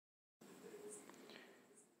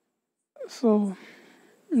So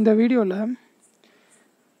இந்த வீடியோவில்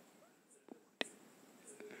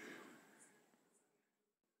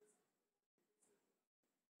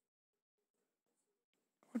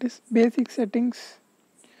what is basic settings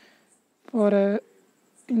for a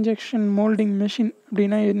injection molding machine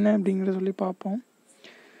அப்படின்னா என்ன அப்படிங்கிறத சொல்லி பார்ப்போம்.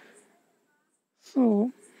 ஸோ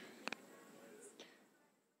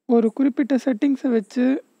ஒரு குறிப்பிட்ட செட்டிங்ஸை வச்சு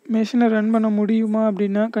மெஷினை ரன் பண்ண முடியுமா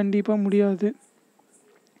அப்படின்னா கண்டிப்பாக முடியாது.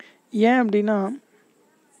 ஏன் அப்படின்னா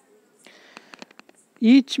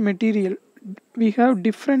each material we have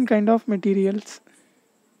different kind of materials.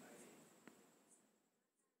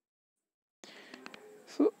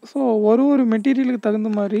 So ஒரு மெட்டீரியலுக்கு தகுந்த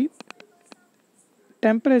மாதிரி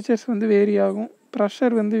டெம்பரேச்சர்ஸ் வந்து வேரி ஆகும்,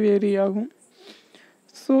 ப்ரெஷர் வந்து வேரி ஆகும்.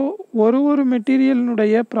 ஸோ ஒரு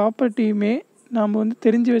மெட்டீரியலினுடைய ப்ராப்பர்ட்டியுமே நாம் வந்து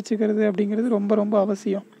தெரிஞ்சு வச்சுக்கிறது அப்படிங்கிறது ரொம்ப ரொம்ப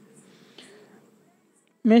அவசியம்.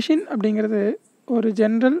 மெஷின் அப்படிங்கிறது ஒரு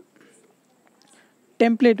ஜென்ரல்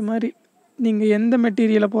டெம்ப்ளேட் மாதிரி. நீங்கள் எந்த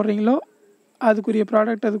மெட்டீரியலை போடுறீங்களோ அதுக்குரிய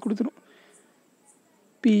ப்ராடக்ட் அது கொடுத்துரும்.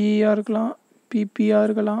 பிஇயாக இருக்கலாம், பிபியாக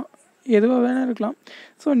இருக்கலாம், எதுவாக வேணால் இருக்கலாம்.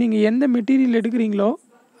 ஸோ நீங்கள் எந்த மெட்டீரியல் எடுக்கிறீங்களோ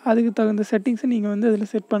அதுக்கு தகுந்த செட்டிங்ஸை நீங்கள் வந்து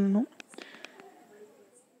அதில் செட் பண்ணணும்.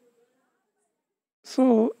 ஸோ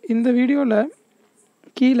இந்த வீடியோவில்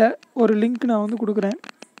கீழே ஒரு லிங்க் நான் வந்து கொடுக்குறேன்.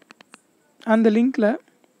 அந்த லிங்க்கில்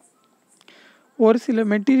ஒரு சில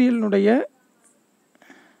மெட்டீரியலினுடைய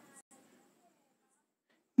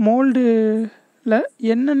மோல்டில்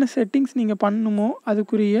என்னென்ன செட்டிங்ஸ் நீங்கள் பண்ணணுமோ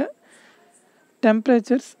அதுக்குரிய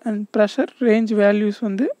temperatures and pressure range values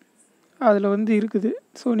வந்து அதில் வந்து இருக்குது.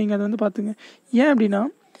 ஸோ நீங்கள் அதை வந்து பார்த்துங்க. ஏன் அப்படின்னா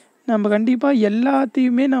நம்ம கண்டிப்பாக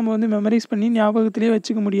எல்லாத்தையுமே நம்ம வந்து மெமரைஸ் பண்ணி ஞாபகத்திலே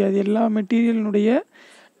வச்சுக்க முடியாது. எல்லா மெட்டீரியலினுடைய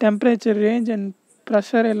டெம்பரேச்சர் ரேஞ்ச் அண்ட்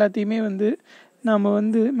ப்ரெஷர் எல்லாத்தையுமே வந்து நாம்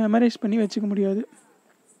வந்து மெமரைஸ் பண்ணி வச்சுக்க முடியாது.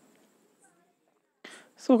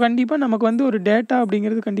 ஸோ கண்டிப்பாக நமக்கு வந்து ஒரு டேட்டா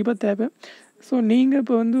அப்படிங்கிறது கண்டிப்பாக தேவை. ஸோ நீங்கள்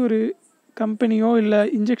இப்போ வந்து ஒரு கம்பெனியோ இல்லை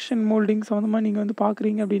இன்ஜெக்ஷன் மோல்டிங் சம்மந்தமாக நீங்கள் வந்து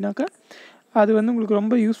பார்க்குறீங்க அப்படின்னாக்கா அது வந்து உங்களுக்கு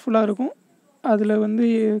ரொம்ப யூஸ்ஃபுல்லாக இருக்கும். அதில் வந்து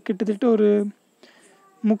கிட்டத்தட்ட ஒரு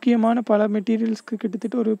முக்கியமான பல மெட்டீரியல்ஸ்க்கு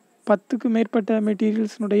கிட்டத்தட்ட ஒரு 10க்கு மேற்பட்ட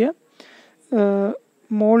மெட்டீரியல்ஸ்னுடைய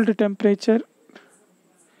mould temperature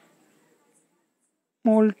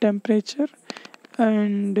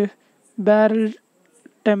and barrel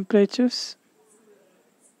temperatures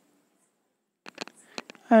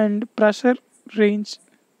and pressure range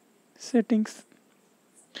settings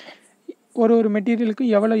ஒரு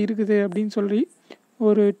மெட்டீரியலுக்கும் எவ்வளோ இருக்குது அப்படின்னு சொல்லி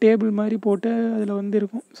ஒரு டேபிள் மாதிரி போட்டு அதில் வந்து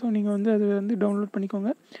இருக்கும். ஸோ நீங்கள் வந்து அதை வந்து டவுன்லோட்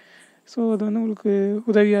பண்ணிக்கோங்க. ஸோ அது வந்து உங்களுக்கு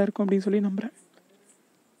உதவியாக இருக்கும் அப்படின்னு சொல்லி நம்புகிறேன்.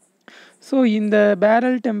 ஸோ இந்த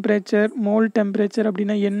பேரல் டெம்பரேச்சர், மோல்ட் டெம்பரேச்சர்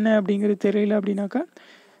அப்படின்னா என்ன அப்படிங்கிறது தெரியல அப்படின்னாக்கா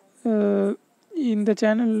இந்த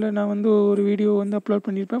சேனலில் நான் வந்து ஒரு வீடியோ வந்து அப்லோட்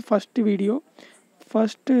பண்ணியிருப்பேன்.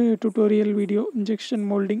 First tutorial video injection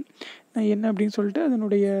moulding நான் என்ன அப்படின்னு சொல்லிட்டு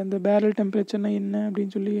அதனுடைய அந்த பேரல் டெம்பரேச்சர்னால் என்ன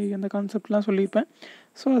அப்படின்னு சொல்லி அந்த கான்செப்ட்லாம் சொல்லியிருப்பேன்.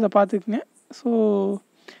 ஸோ அதை பார்த்துக்குங்க. ஸோ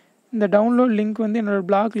இந்த டவுன்லோட் லிங்க் வந்து என்னோடய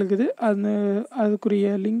பிளாகில் இருக்குது. அதுக்குரிய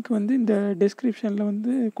லிங்க் வந்து இந்த டெஸ்கிரிப்ஷனில்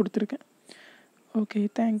வந்து கொடுத்துருக்கேன். Okay,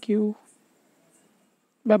 thank you,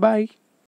 bye bye.